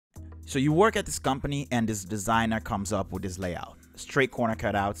So you work at this company and this designer comes up with this layout. Straight corner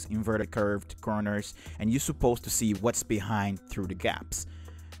cutouts, inverted curved corners, and you're supposed to see what's behind through the gaps.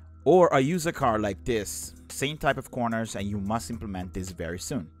 Or a user card like this, same type of corners, and you must implement this very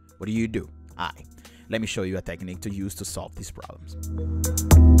soon. What do? Let me show you a technique to use to solve these problems.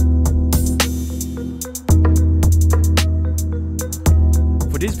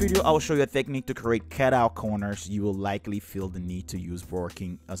 For this video, I will show you a technique to create cutout corners you will likely feel the need to use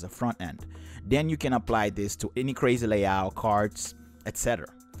working as a front end. Then you can apply this to any crazy layout, cards, etc.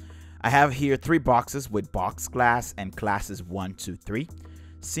 I have here 3 boxes with box class and classes 1, 2, 3.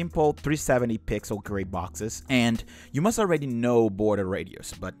 Simple 370 pixel gray boxes, and you must already know border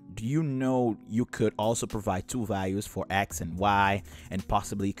radius, but do you know you could also provide 2 values for X and Y and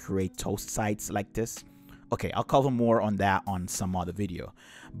possibly create toast sites like this? Okay, I'll cover more on that on some other video.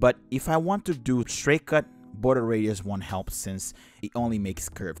 But if I want to do straight cut, border radius won't help since it only makes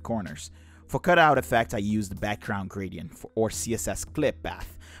curved corners. For cutout effect, I use the background gradient or CSS clip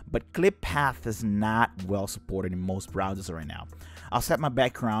path, but clip path is not well supported in most browsers right now. I'll set my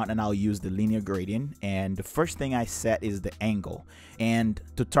background and I'll use the linear gradient, and the first thing I set is the angle. And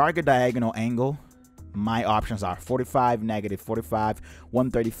to target diagonal angle, my options are 45, negative 45,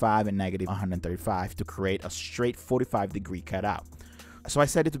 135, and negative 135 to create a straight 45-degree cutout. So I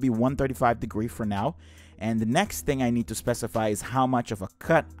set it to be 135 degree for now. And the next thing I need to specify is how much of a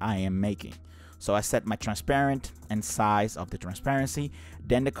cut I am making. So I set my transparent and size of the transparency,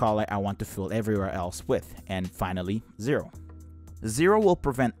 then the color I want to fill everywhere else with, and finally 0. 0 will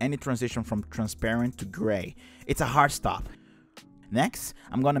prevent any transition from transparent to gray. It's a hard stop. Next,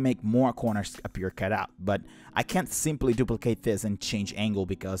 I'm gonna make more corners appear cut out, but I can't simply duplicate this and change angle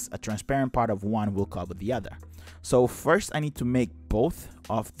because a transparent part of one will cover the other. So first I need to make both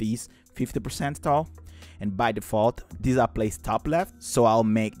of these 50% tall, and by default these are placed top left, so I'll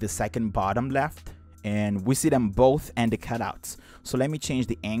make the second bottom left, and we see them both and the cutouts. So let me change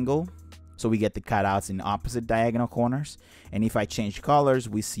the angle so we get the cutouts in opposite diagonal corners, and if I change colors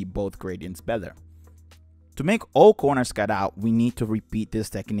we see both gradients better. To make all corners cut out, we need to repeat this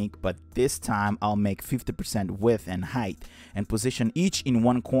technique, but this time I'll make 50% width and height and position each in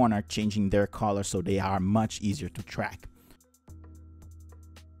one corner, changing their color so they are much easier to track.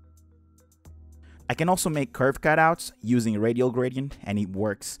 I can also make curved cutouts using radial gradient, and it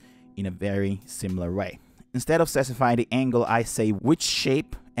works in a very similar way. Instead of specifying the angle, I say which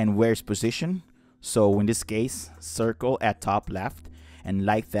shape and where it's positioned. So in this case, circle at top left, and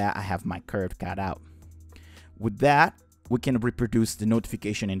like that I have my curved cutout. With that, we can reproduce the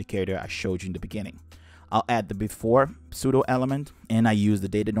notification indicator I showed you in the beginning. I'll add the before pseudo element, and I use the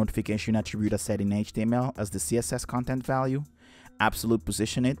data notification attribute I set in HTML as the CSS content value. Absolute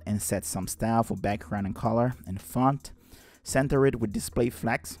position it and set some style for background and color and font. Center it with display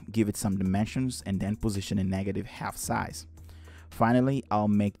flex, give it some dimensions, and then position in negative half size. Finally, I'll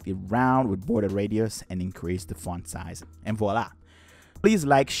make the round with border radius and increase the font size. And voila! Please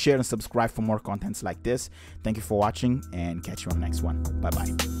like, share, and subscribe for more contents like this. Thank you for watching, and catch you on the next one. Bye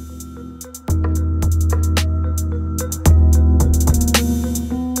bye.